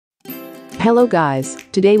Hello guys,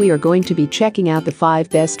 today we are going to be checking out the 5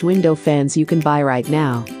 best window fans you can buy right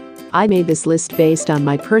now. I made this list based on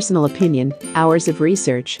my personal opinion, hours of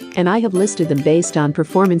research, and I have listed them based on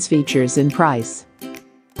performance features and price.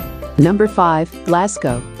 Number 5,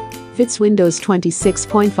 Lasko. Fits windows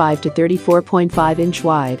 26.5 to 34.5 inch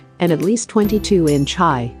wide and at least 22 inch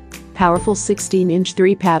high. Powerful 16-inch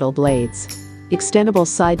 3-paddle blades. Extendable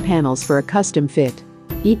side panels for a custom fit.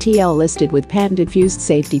 ETL listed with patented fused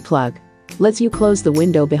safety plug. Lets you close the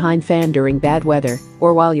window behind fan during bad weather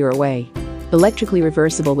or while you're away. Electrically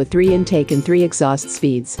reversible with 3 intake and 3 exhaust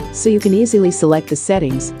speeds, so you can easily select the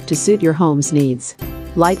settings to suit your home's needs.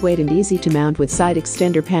 Lightweight and easy to mount with side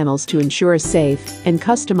extender panels to ensure a safe and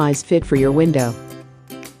customized fit for your window.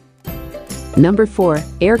 Number 4,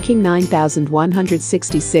 Air King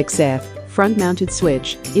 9166F. Front-mounted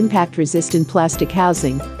switch, impact-resistant plastic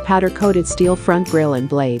housing, powder-coated steel front grille and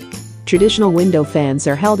blade. Traditional window fans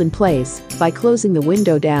are held in place by closing the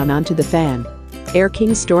window down onto the fan. Air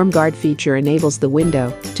King's Storm Guard feature enables the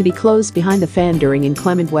window to be closed behind the fan during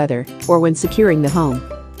inclement weather or when securing the home.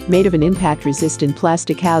 Made of an impact-resistant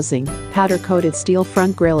plastic housing, powder-coated steel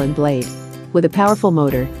front grille and blade. With a powerful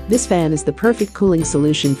motor, this fan is the perfect cooling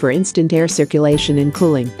solution for instant air circulation and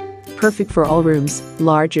cooling. Perfect for all rooms,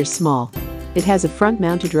 large or small. It has a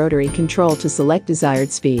front-mounted rotary control to select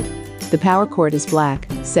desired speed. The power cord is black,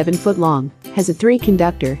 7 foot long, has a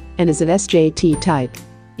 3-conductor, and is of SJT type.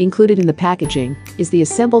 Included in the packaging is the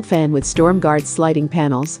assembled fan with Storm Guard sliding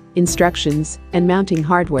panels, instructions, and mounting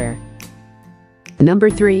hardware. Number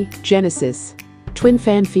 3, Genesis. Twin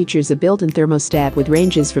fan features a built-in thermostat with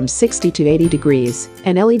ranges from 60 to 80 degrees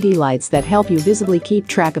and LED lights that help you visibly keep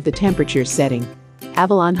track of the temperature setting.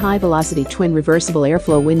 Avalon high-velocity twin reversible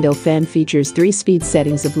airflow window fan features 3 speed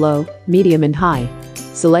settings of low, medium and high.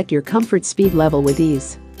 Select your comfort speed level with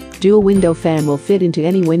ease. Dual window fan will fit into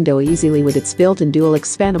any window easily with its built-in dual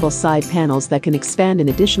expandable side panels that can expand an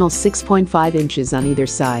additional 6.5 inches on either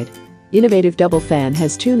side. Innovative double fan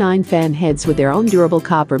has 2 9-fan heads with their own durable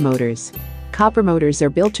copper motors. Copper motors are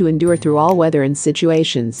built to endure through all weather and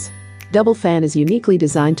situations. Double fan is uniquely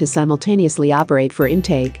designed to simultaneously operate for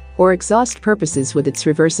intake or exhaust purposes with its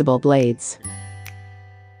reversible blades.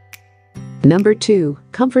 Number 2,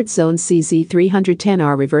 Comfort Zone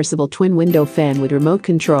CZ310R reversible twin window fan with remote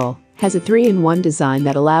control, has a 3-in-1 design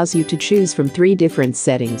that allows you to choose from 3 different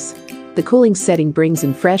settings. The cooling setting brings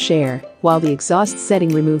in fresh air, while the exhaust setting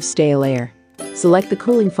removes stale air. Select the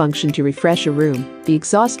cooling function to refresh a room, the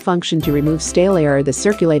exhaust function to remove stale air or the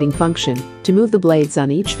circulating function to move the blades on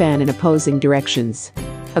each fan in opposing directions.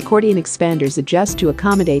 Accordion expanders adjust to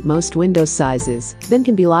accommodate most window sizes, then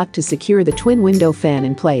can be locked to secure the twin window fan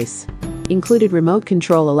in place. Included remote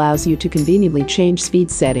control allows you to conveniently change speed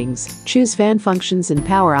settings, choose fan functions and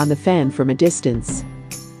power on the fan from a distance.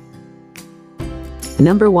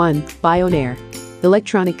 Number 1, Bionaire.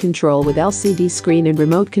 Electronic control with LCD screen and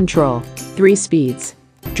remote control, 3 speeds.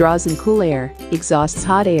 Draws in cool air, exhausts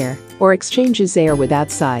hot air, or exchanges air with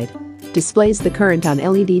outside. Displays the current on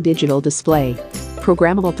LED digital display.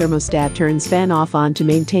 Programmable thermostat turns fan off on to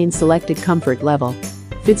maintain selected comfort level.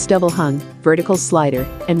 Fits double hung, vertical slider,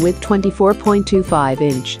 and width 24.25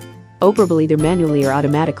 inch. Operable either manually or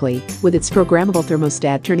automatically, with its programmable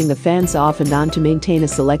thermostat turning the fans off and on to maintain a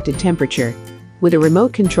selected temperature. With a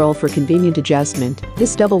remote control for convenient adjustment,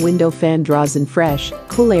 this double window fan draws in fresh,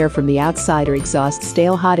 cool air from the outside or exhausts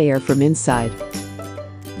stale hot air from inside.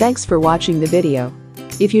 Thanks for watching the video.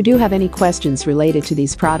 If you do have any questions related to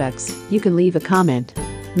these products, you can leave a comment.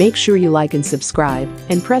 Make sure you like and subscribe,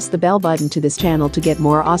 and press the bell button to this channel to get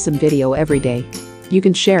more awesome video every day. You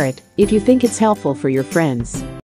can share it if you think it's helpful for your friends.